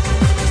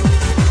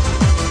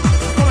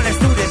 Come on, let's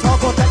do this.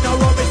 Hardcore techno,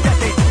 Robin,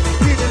 Jesse.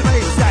 Lead to the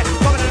bass set.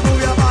 Come on and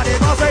move your body,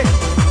 bossy.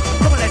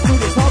 Come on, let's do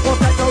this. Hardcore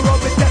techno,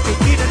 Robin, Jesse.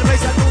 Lead to the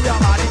bass and move your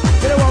body.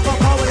 Get it one more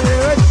power in the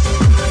hood.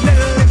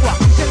 Little lingua.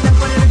 Get that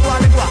money, lingua,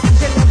 lingua.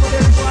 Get that money,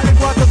 lingua,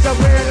 lingua. Took the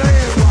way,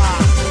 lingua.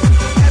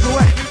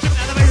 Everywhere.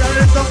 And the bass and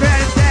listen,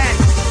 dance,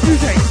 dance.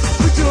 Music.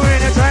 Put you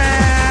in a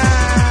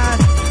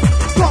trance.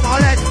 Come on,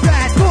 let's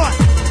dance. Come on.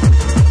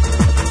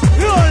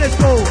 Let's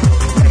go.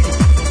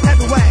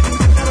 Everywhere.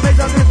 And the bass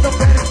and listen,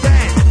 dance,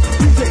 dance.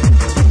 Music.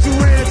 Put you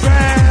in a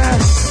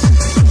trance.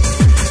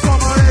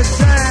 Come on, let's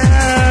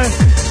dance.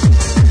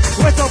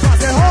 Whistle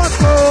bossy,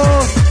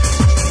 hardcore.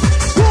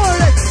 Go on,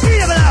 let's see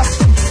them out.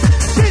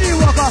 City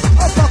walker,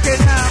 a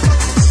fucking now.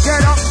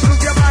 Get up,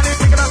 move your body,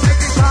 pick it up,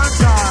 make it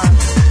sunshine.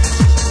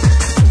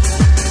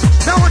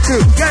 Now what you?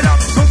 Get up,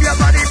 move your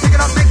body, pick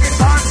it up, make it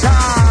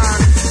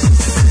sunshine.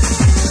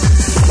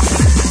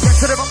 Get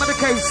to the bottom of the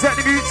cave, set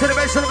the beat to the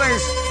base of the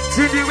bass.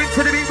 Tune you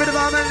into the beat with the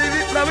rhyme and leave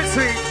it flow and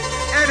sweet.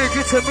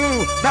 Energy to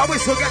move, now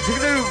whistle get to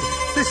glue.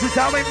 This is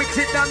how we mix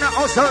it down, now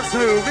also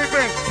smooth. We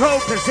bring pole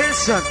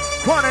position,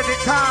 quality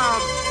time.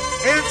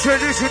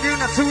 Introducing you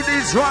now to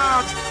these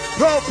rhymes.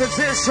 Pole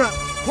position,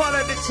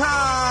 quality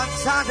time.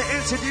 Time to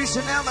introduce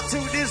you now to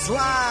these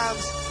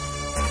rhymes.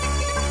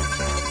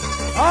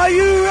 Are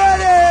you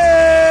ready?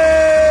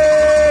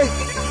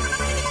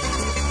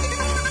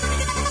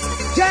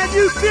 Can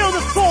you feel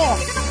the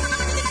force?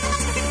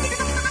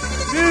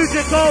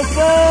 Musical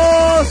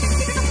force.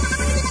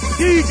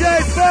 DJ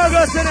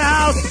Fergus in the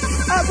house.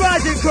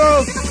 Uprising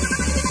crew.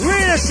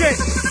 Real shit.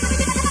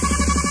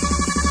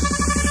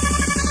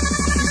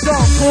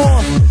 Song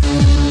force.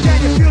 Can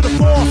you feel the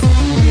force?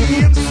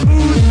 Medium,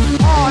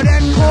 smooth, hard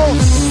and cold.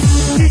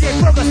 DJ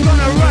Fergus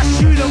gonna rush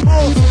you the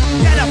most.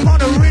 Get up on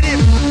the rhythm.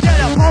 Get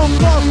up on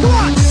course. Come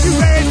on. You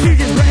ready to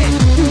get ready?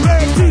 You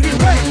ready to get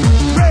ready?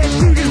 Ready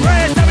to get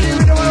ready? Somebody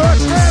really wanna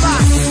rush forever.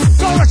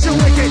 Go rush your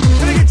wicked.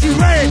 Let me get you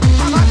ready.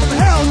 I'm out from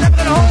hell. Never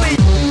gonna hold me.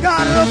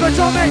 God, I love it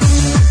on me.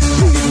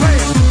 To get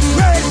ready.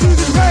 Ready to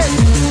get ready.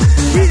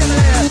 Get in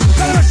there.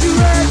 Gotta rush you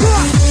ready. Come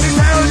on. Let me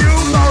tell you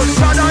about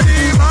Shadow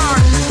Demon.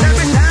 Let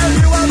me tell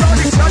you about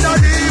the Shadow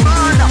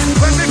Demon.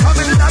 When we come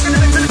in the dark and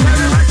into the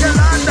Caribbean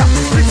land,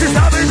 this is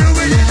how we do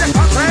it in the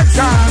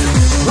perfection.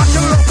 Watch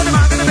your rope for the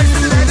man and the base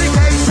of the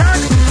dedication.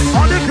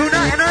 All the crew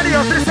now and all the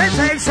other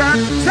sensation.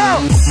 So,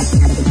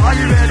 are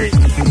you ready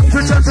to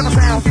jump to the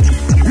sound?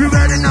 You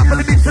ready now for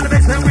the beat to the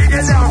base when we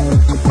get down?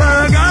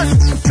 Burgers,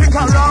 pick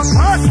up long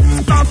push.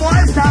 Bad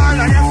boy style,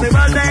 and yes, they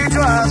were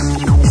dangerous.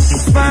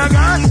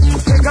 Burgers,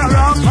 pick up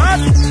long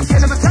push. Get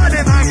them a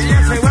tiny man,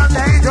 yes, they were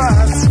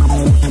dangerous.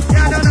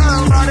 Yeah, I don't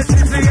know about the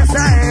things we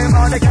say,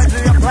 about the games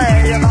we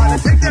play, about the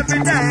things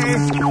every day.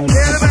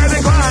 Yeah, the baby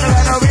corner,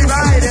 and we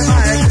ride it,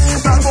 man.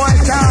 Bad boy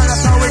style,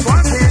 that's how we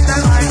want it, the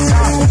lights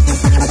out.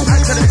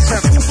 Answer the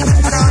system,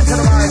 and answer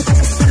the right.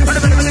 But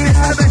the base of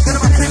the base of the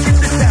man, give me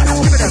them,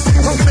 give me them,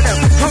 don't give me them,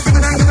 don't give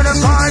me them, give me them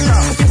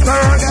fire.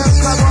 Burgers,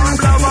 come on,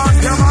 blow up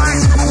your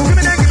mind. Give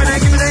me them, give me them,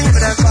 give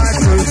me them, fire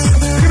truth.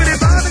 Give me the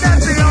vibe and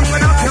that's the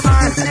open up your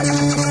mind.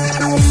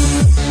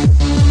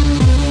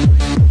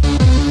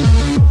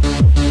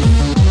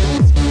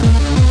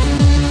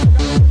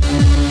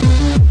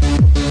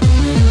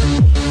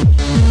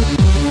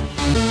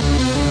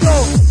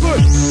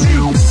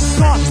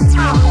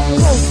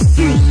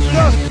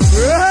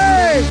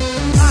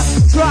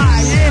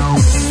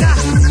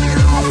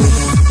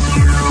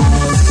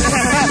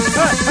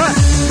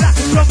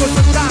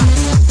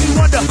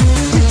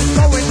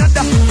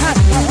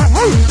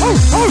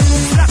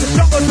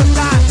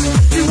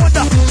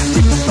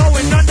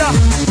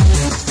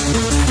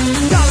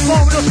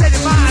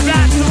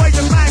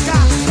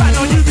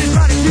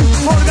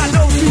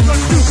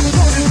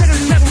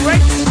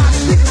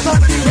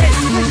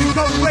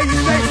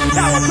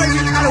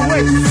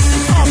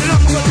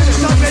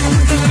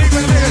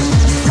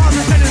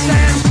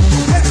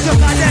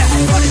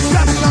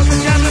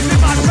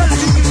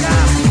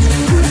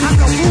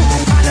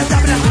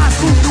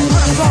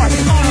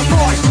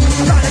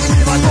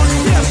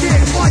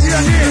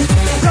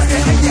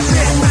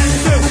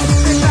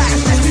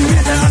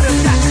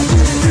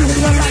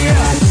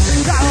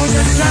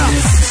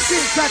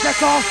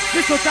 all.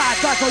 This will die,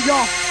 that's all,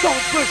 y'all.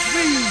 Don't push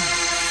me.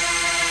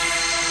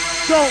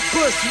 Don't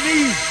push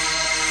me.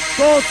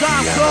 Cause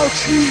I'm so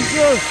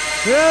Jesus.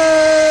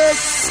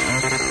 Yes.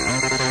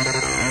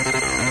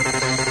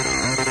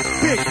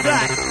 Big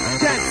black,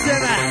 can't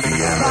simmer.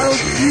 Follow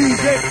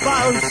music,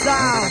 follow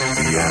sound.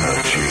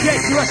 Get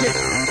to rush it.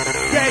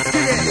 Get to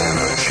it.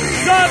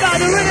 Go about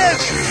the rhythm.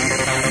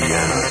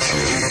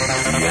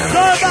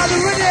 Go about the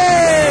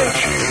rhythm.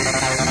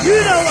 You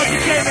know what you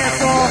came here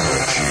for.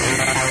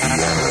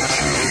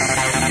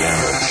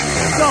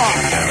 Stop.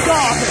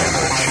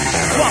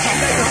 Walk up,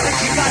 make a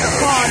you got a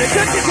party.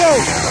 Good to go.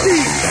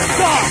 Deep.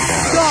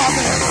 Stop.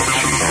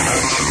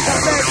 That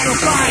makes you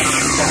fight.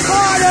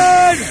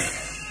 Pardon.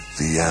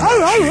 The Ho.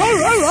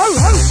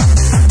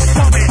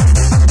 Come in.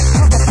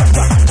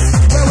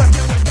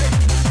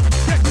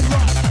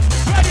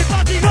 Ready,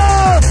 party, go.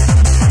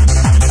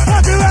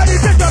 Party ready,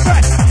 take your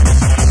breath.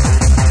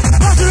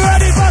 Party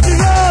ready, party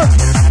go.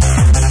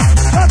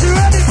 Party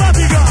ready,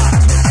 party go.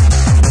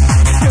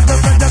 Give the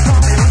friend a call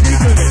me when you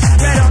do it.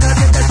 Get on the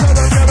get the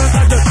shoulder, you're a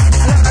hunter.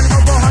 Let me go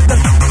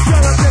 400.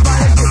 You're a bit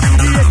violent,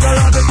 idiot, you're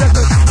on the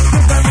desert.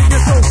 Give them in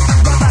your soul,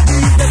 but I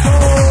need the soul.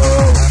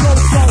 Go.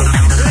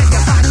 Let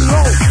your body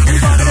roll. You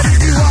know that if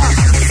you are.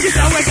 You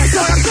know where you're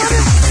going, I'm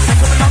coming.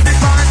 Coming up the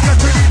fine, you're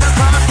pretty the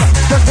fast.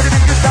 Just to the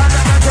big stand,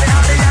 I'm going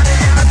to the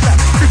answer.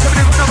 This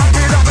somebody wanna walk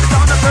it up and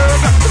down the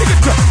curve.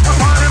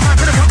 I'm on it, man,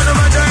 gonna come in the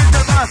right in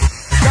the bus.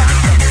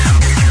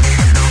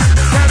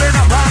 Having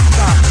a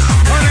pasta.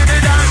 Only the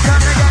dance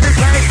and they got it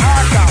playing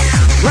harder.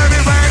 Where we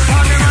went,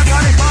 only man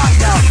got it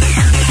faster.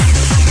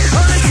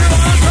 Only you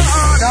want to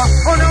order.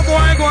 Oh no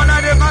boy, go on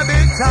and my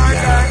big time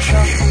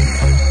dancer.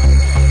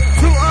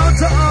 Too hard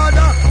to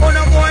order. Oh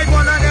no boy, go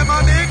on and my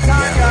big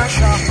time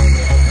dancer.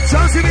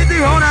 Don't see me the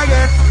horn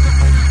again.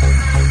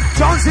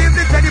 Don't see him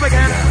the teddy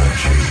again.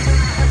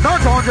 No,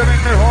 don't you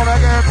ring the horn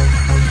again.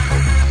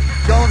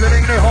 Don't you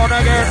ring the horn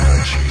again.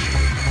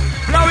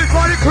 Blowing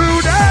for the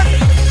crew there.